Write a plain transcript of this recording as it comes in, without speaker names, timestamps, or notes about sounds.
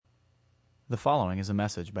The following is a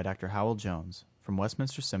message by Dr. Howell Jones from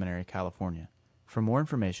Westminster Seminary, California. For more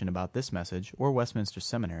information about this message or Westminster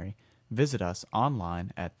Seminary, visit us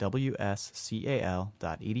online at wscal.edu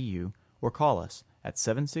or call us at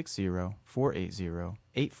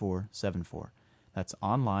 760-480-8474. That's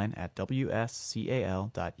online at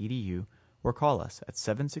wscal.edu or call us at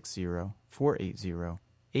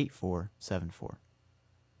 760-480-8474.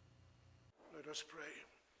 Let us pray.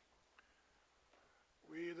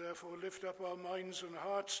 We therefore lift up our minds and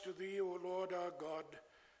hearts to Thee, O Lord our God,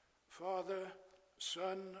 Father,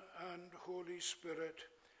 Son, and Holy Spirit,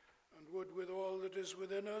 and would with all that is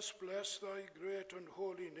within us bless Thy great and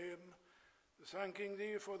holy name, thanking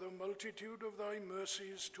Thee for the multitude of Thy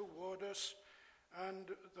mercies toward us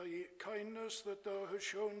and the kindness that Thou hast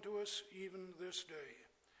shown to us even this day.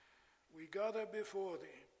 We gather before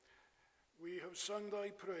Thee. We have sung Thy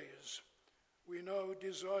praise. We now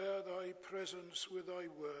desire Thy presence with Thy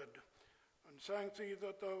word, and thank Thee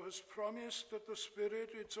that Thou hast promised that the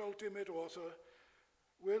Spirit, its ultimate author,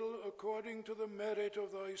 will, according to the merit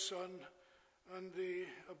of Thy Son and the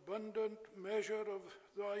abundant measure of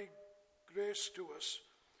Thy grace to us,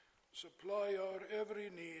 supply our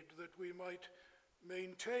every need that we might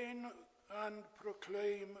maintain and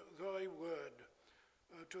proclaim Thy word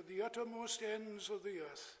to the uttermost ends of the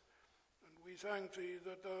earth. We thank Thee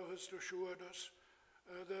that Thou hast assured us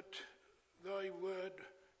that Thy word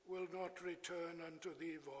will not return unto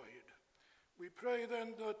Thee void. We pray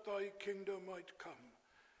then that Thy kingdom might come,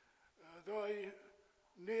 Thy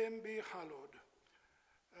name be hallowed,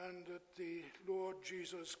 and that the Lord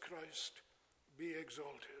Jesus Christ be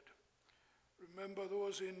exalted. Remember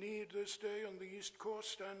those in need this day on the East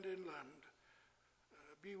Coast and inland.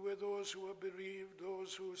 Be with those who are bereaved,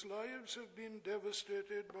 those whose lives have been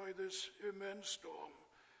devastated by this immense storm.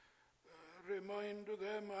 Remind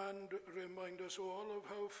them and remind us all of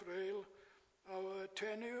how frail our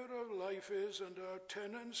tenure of life is and our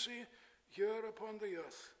tenancy here upon the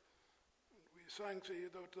earth. And we thank Thee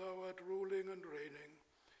that Thou art ruling and reigning.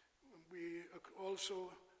 We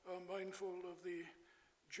also are mindful of the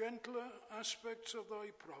gentler aspects of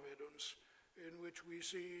Thy providence, in which we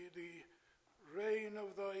see the rain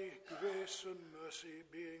of Thy grace and mercy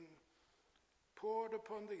being poured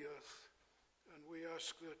upon the earth, and we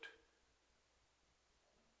ask that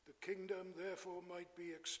the kingdom therefore might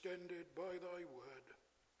be extended by Thy word.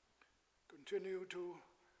 Continue to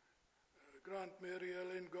grant Mary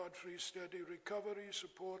Ellen Godfrey steady recovery,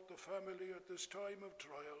 support the family at this time of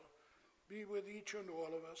trial. Be with each and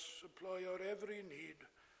all of us, supply our every need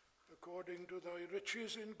according to Thy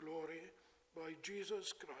riches in glory by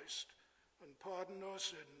Jesus Christ, and pardon our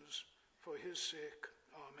sins for His sake.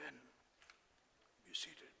 Amen. Be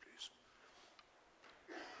seated, please.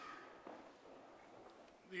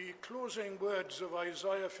 The closing words of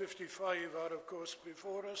Isaiah 55 are, of course,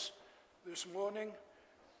 before us this morning.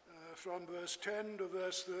 From verse 10 to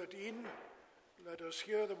verse 13, let us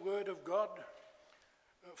hear the word of God.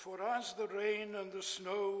 For as the rain and the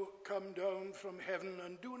snow come down from heaven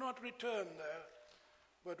and do not return there,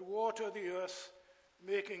 but water the earth,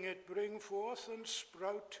 making it bring forth and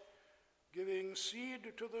sprout, giving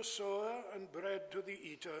seed to the sower and bread to the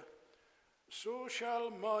eater, so shall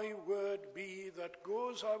my word be that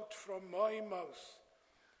goes out from my mouth.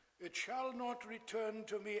 It shall not return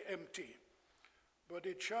to me empty, but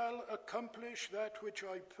it shall accomplish that which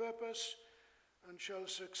I purpose, and shall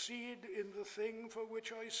succeed in the thing for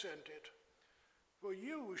which I sent it. For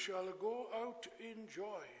you shall go out in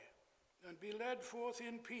joy, and be led forth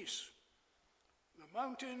in peace. The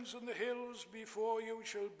mountains and the hills before you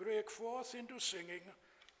shall break forth into singing,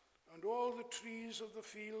 and all the trees of the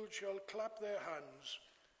field shall clap their hands.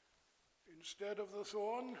 Instead of the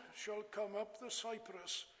thorn shall come up the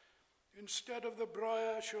cypress, instead of the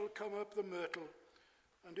briar shall come up the myrtle,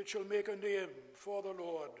 and it shall make a name for the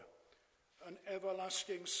Lord, an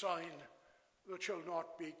everlasting sign that shall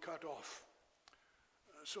not be cut off.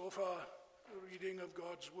 So far, the reading of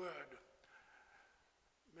God's word.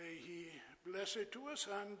 May He bless it to us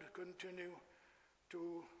and continue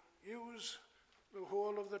to use the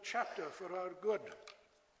whole of the chapter for our good.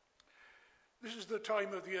 This is the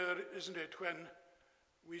time of year, isn't it, when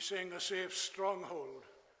we sing A Safe Stronghold,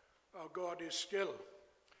 Our God is Still.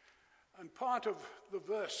 And part of a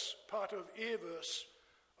verse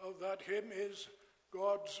of that hymn is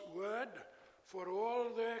God's word, for all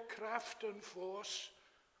their craft and force,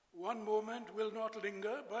 one moment will not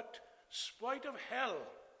linger, but spite of hell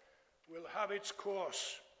will have its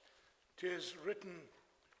course. 'Tis written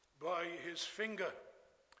by His finger.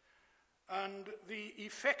 And the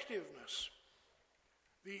effectiveness,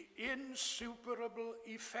 the insuperable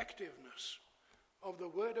effectiveness of the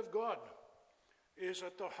word of God is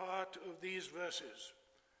at the heart of these verses.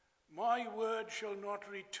 My word shall not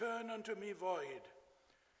return unto me void.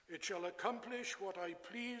 It shall accomplish what I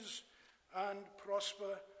please and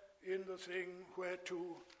prosper in the thing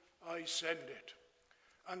whereto I send it.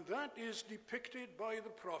 And that is depicted by the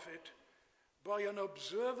prophet by an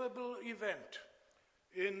observable event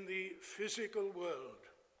in the physical world,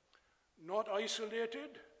 not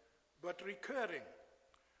isolated, but recurring,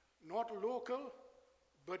 not local,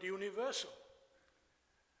 but universal.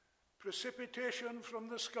 Precipitation from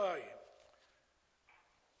the sky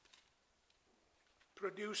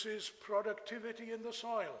produces productivity in the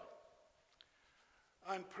soil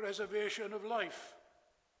and preservation of life.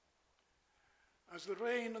 As the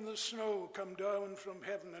rain and the snow come down from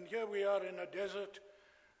heaven, and here we are in a desert,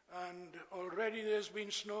 and already there's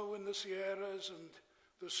been snow in the Sierras, and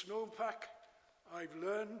the snowpack, I've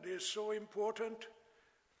learned, is so important.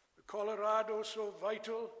 The Colorado so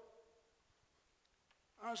vital.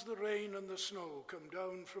 As the rain and the snow come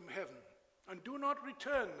down from heaven, and do not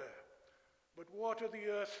return there, but water the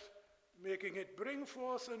earth, making it bring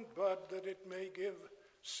forth and bud, that it may give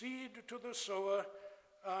seed to the sower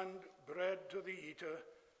and bread to the eater,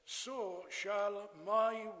 so shall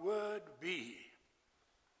my word be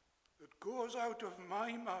that goes out of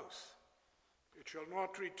my mouth. It shall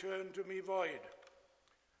not return to me void,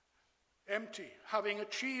 empty, having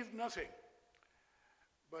achieved nothing,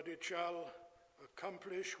 but it shall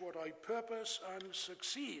accomplish what I purpose and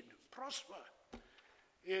succeed, prosper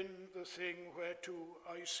in the thing whereto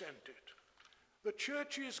I sent it. The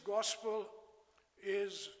church's gospel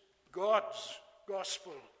is God's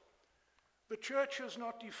gospel. The church has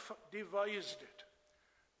not devised it.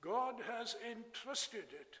 God has entrusted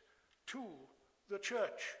it to the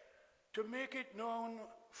church to make it known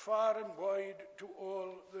far and wide to all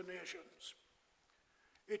the nations.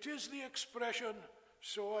 It is the expression,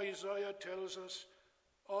 so Isaiah tells us,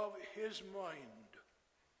 of his mind,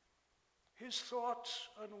 his thoughts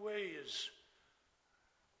and ways.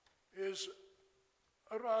 Is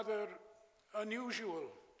a rather unusual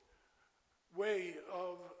way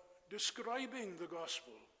of describing the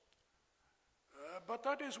gospel, but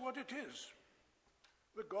that is what it is.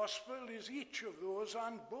 The gospel is each of those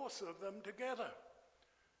and both of them together.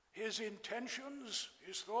 His intentions,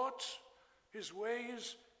 his thoughts, his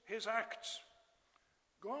ways, his acts.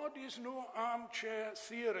 God is no armchair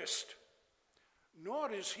theorist,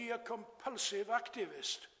 nor is he a compulsive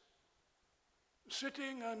activist,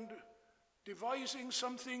 sitting and devising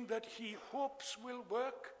something that he hopes will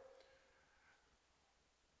work,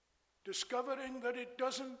 discovering that it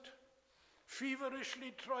doesn't,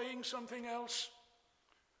 feverishly trying something else.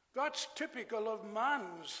 That's typical of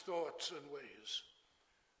man's thoughts and ways,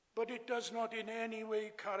 but it does not in any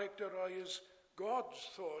way characterize God's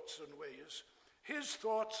thoughts and ways. His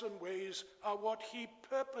thoughts and ways are what he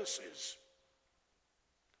purposes,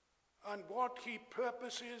 and what he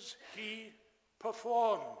purposes, he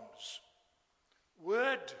performs.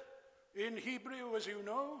 Word in Hebrew, as you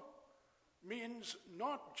know, means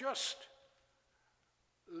not just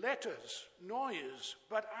letters, noise,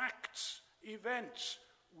 but acts, events.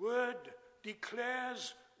 Word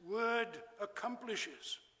declares, word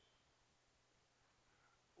accomplishes.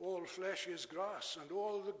 All flesh is grass, and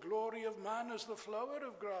all the glory of man is the flower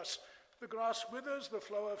of grass. The grass withers, the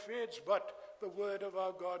flower fades, but the word of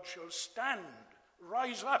our God shall stand,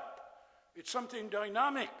 rise up. It's something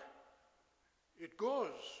dynamic. It goes.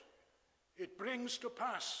 It brings to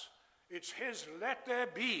pass. It's his let there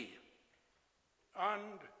be.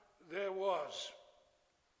 And there was.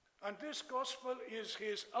 And this gospel is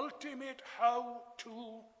his ultimate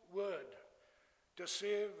how-to word to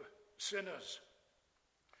save sinners.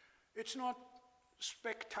 It's not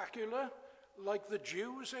spectacular like the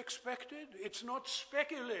Jews expected. It's not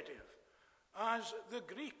speculative as the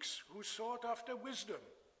Greeks who sought after wisdom.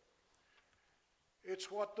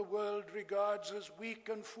 It's what the world regards as weak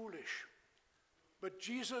and foolish. But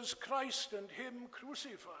Jesus Christ and him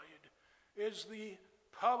crucified is the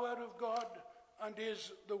power of God and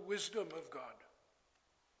is the wisdom of God.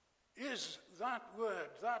 Is that word,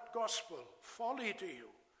 that gospel, folly to you,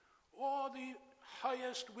 or the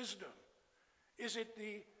highest wisdom? Is it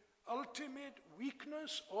the ultimate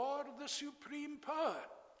weakness or the supreme power?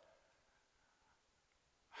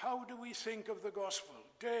 How do we think of the gospel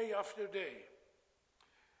day after day?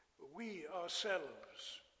 We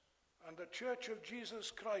ourselves and the Church of Jesus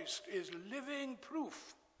Christ is living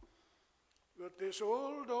proof that this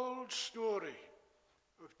old story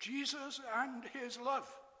of Jesus and his love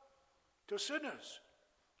to sinners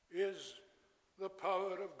is the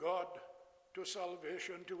power of God to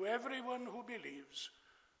salvation to everyone who believes,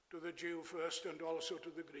 to the Jew first and also to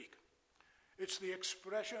the Greek. It's the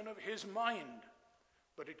expression of his mind,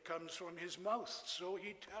 but it comes from his mouth. So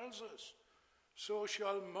he tells us, so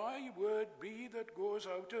shall my word be that goes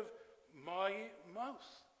out of my mouth.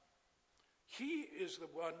 He is the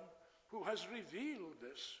one who has revealed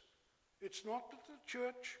this. It's not that the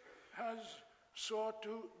church has sought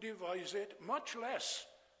to devise it, much less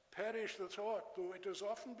perish the thought, though it has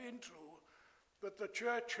often been true, that the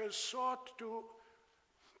church has sought to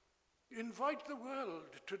invite the world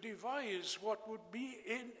to devise what would be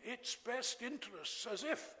in its best interests, as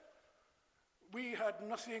if we had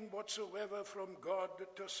nothing whatsoever from God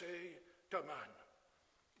to say to man.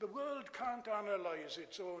 The world can't analyze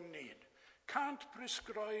its own need, can't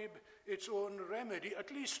prescribe its own remedy,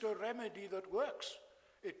 at least a remedy that works.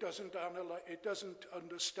 It doesn't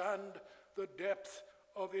understand the depth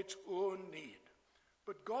of its own need.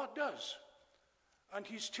 But God does. And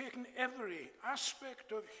he's taken every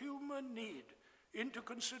aspect of human need into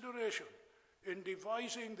consideration in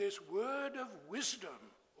devising this word of wisdom.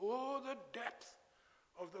 Oh, the depth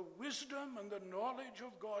of the wisdom and the knowledge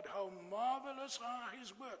of God. How marvelous are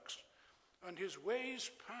his works and his ways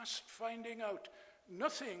past finding out.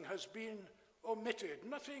 Nothing has been omitted.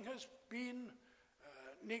 Nothing has been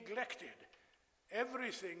neglected.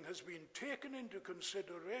 Everything has been taken into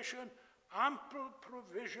consideration. Ample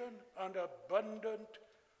provision and abundant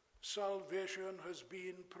salvation has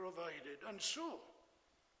been provided. And so,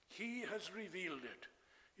 he has revealed it.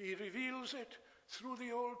 He reveals it through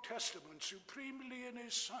the Old Testament, supremely in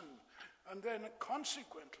his Son, and then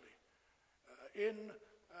consequently in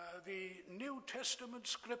the New Testament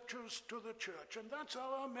scriptures to the church. And that's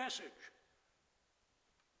our message.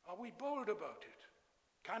 Are we bold about it?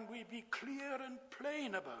 Can we be clear and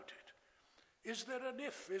plain about it? Is there an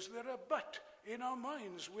if, is there a but in our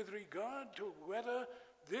minds with regard to whether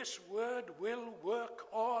this word will work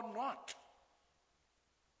or not?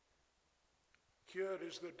 Here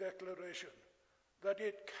is the declaration that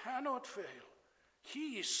it cannot fail.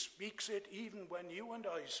 He speaks it even when you and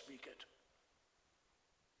I speak it.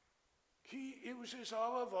 He uses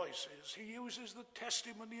our voices. He uses the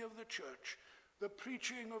testimony of the church, the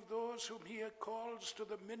preaching of those whom he calls to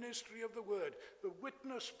the ministry of the word, the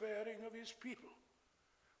witness bearing of his people.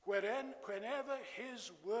 Whenever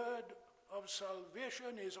his word of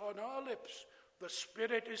salvation is on our lips, the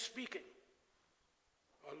Spirit is speaking,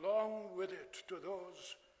 along with it to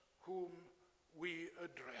those whom we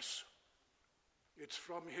address. It's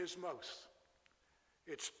from his mouth.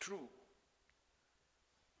 It's true.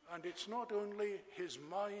 And it's not only his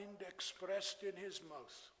mind expressed in his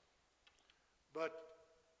mouth, but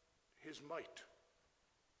his might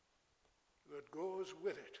that goes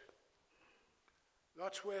with it.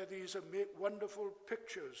 That's where these wonderful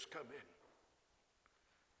pictures come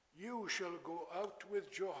in. You shall go out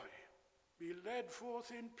with joy, be led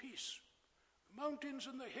forth in peace. The mountains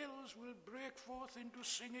and the hills will break forth into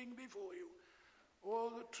singing before you. All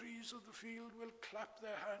the trees of the field will clap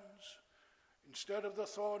their hands. Instead of the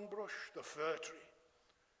thorn bush, the fir tree.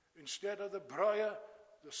 Instead of the briar,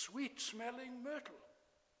 the sweet-smelling myrtle.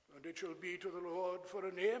 And it shall be to the Lord for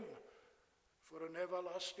a name, for an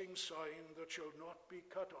everlasting sign that shall not be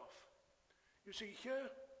cut off. You see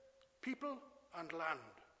here, people and land.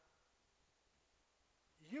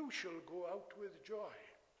 You shall go out with joy.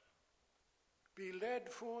 Be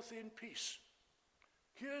led forth in peace.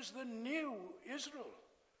 Here's the new Israel.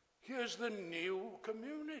 Here's the new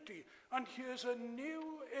community. And here's a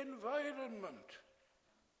new environment,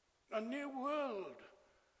 a new world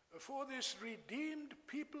for this redeemed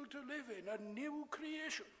people to live in, a new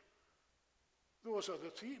creation. Those are the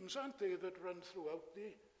themes, aren't they, that run throughout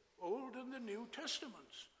the Old and the New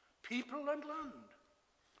Testaments. People and land.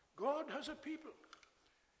 God has a people.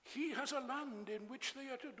 He has a land in which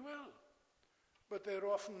they are to dwell. But they're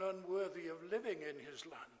often unworthy of living in his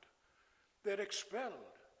land. They're expelled.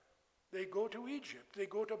 They go to Egypt, they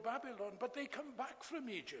go to Babylon, but they come back from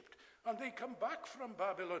Egypt, and they come back from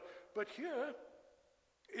Babylon. But here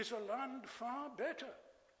is a land far better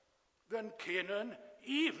than Canaan,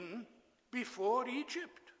 even before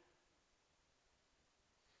Egypt.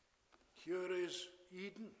 Here is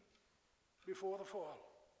Eden before the fall.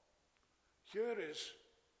 Here is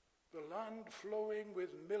the land flowing with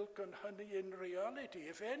milk and honey in reality.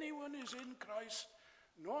 If anyone is in Christ,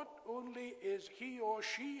 not only is he or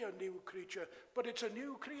she a new creature, but it's a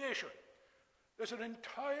new creation. There's an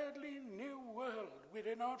entirely new world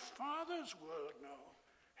within our Father's world now.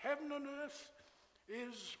 Heaven and earth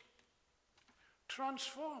is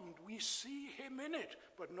transformed. We see him in it,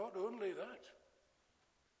 but not only that.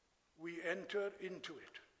 We enter into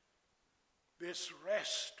it. This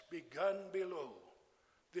rest begun below,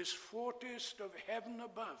 this foretaste of heaven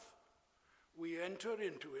above, we enter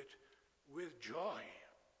into it with joy.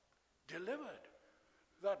 Delivered.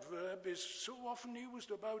 That verb is so often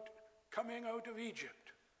used about coming out of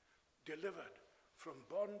Egypt. Delivered from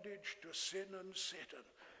bondage to sin and Satan,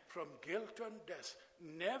 from guilt and death,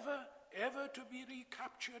 never ever to be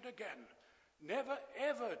recaptured again, never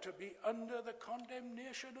ever to be under the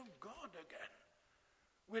condemnation of God again.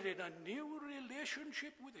 We're in a new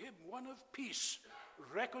relationship with him, one of peace,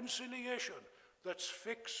 reconciliation, that's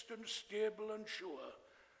fixed and stable and sure,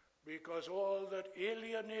 because all that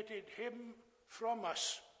alienated him from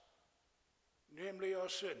us, namely our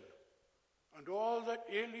sin, and all that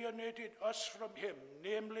alienated us from him,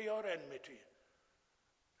 namely our enmity,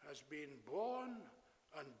 has been borne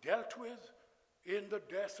and dealt with in the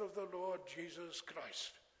death of the Lord Jesus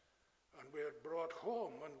Christ. And we're brought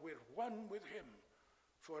home and we're one with him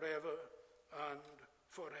forever and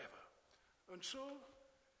forever. And so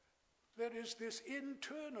there is this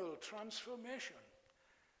internal transformation.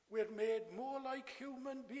 We're made more like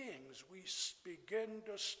human beings. We begin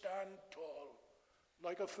to stand tall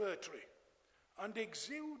like a fir tree and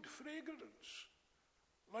exude fragrance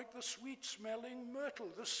like the sweet-smelling myrtle,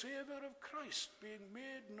 the savour of Christ being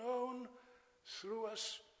made known through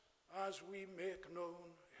us as we make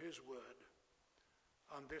known his word.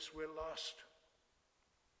 And this will last.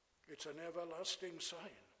 It's an everlasting sign.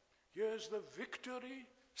 Here's the victory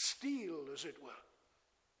steel, as it were,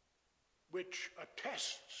 which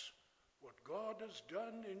attests what God has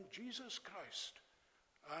done in Jesus Christ,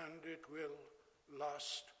 and it will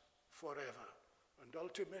last forever and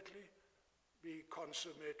ultimately be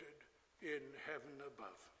consummated in heaven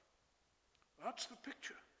above. That's the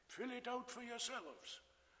picture. Fill it out for yourselves.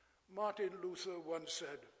 Martin Luther once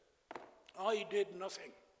said, "I did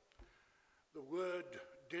nothing. The word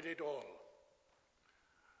did it all."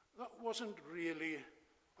 That wasn't really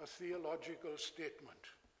a theological statement.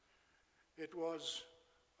 It was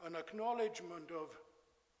an acknowledgement of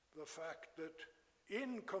the fact that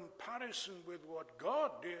in comparison with what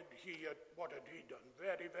God did, what had he done?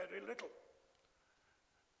 Very, very little.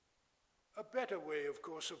 A better way, of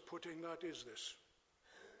course, of putting that is this.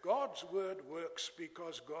 God's word works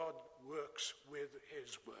because God works with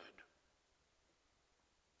his word.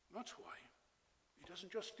 That's why. He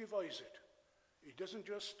doesn't just devise it. He doesn't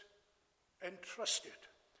just entrust it.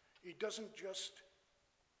 He doesn't just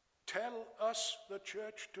tell us, the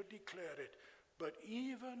church, to declare it. But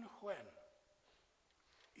even when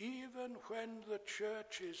the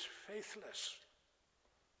church is faithless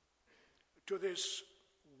to this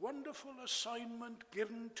wonderful assignment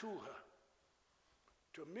given to her,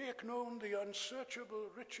 to make known the unsearchable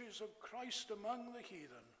riches of Christ among the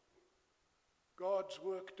heathen, God's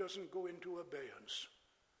work doesn't go into abeyance.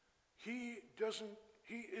 He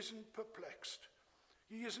isn't perplexed.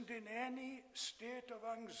 He isn't in any state of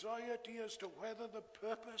anxiety as to whether the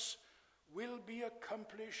purpose will be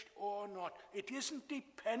accomplished or not. It isn't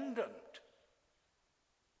dependent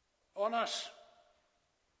on us.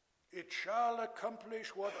 It shall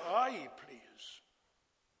accomplish what I please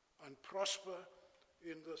and prosper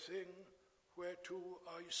in the thing whereto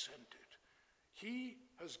I sent it. He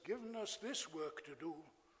has given us this work to do,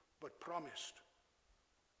 but promised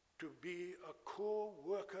to be a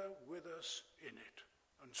co-worker with us in it.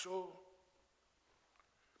 And so,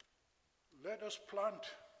 let us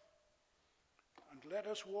plant and let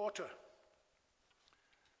us water,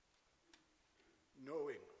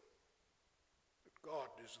 knowing that God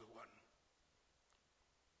is the one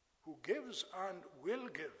who gives and will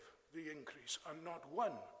give the increase, and not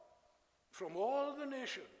one from all the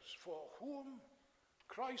nations for whom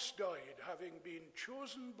Christ died, having been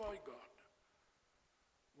chosen by God,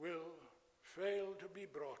 will fail to be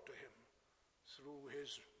brought to him through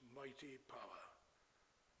his mighty power.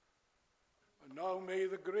 And now may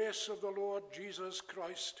the grace of the Lord Jesus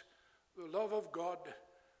Christ, the love of God,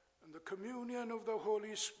 and the communion of the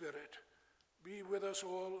Holy Spirit be with us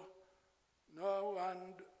all, now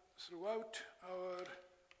and throughout our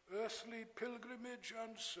earthly pilgrimage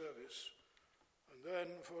and service, and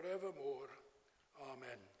then forevermore.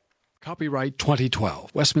 Amen. Copyright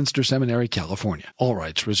 2012, Westminster Seminary, California. All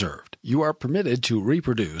rights reserved. You are permitted to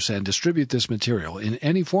reproduce and distribute this material in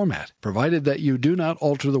any format, provided that you do not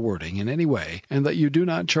alter the wording in any way and that you do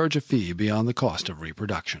not charge a fee beyond the cost of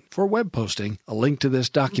reproduction. For web posting, a link to this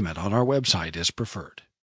document on our website is preferred.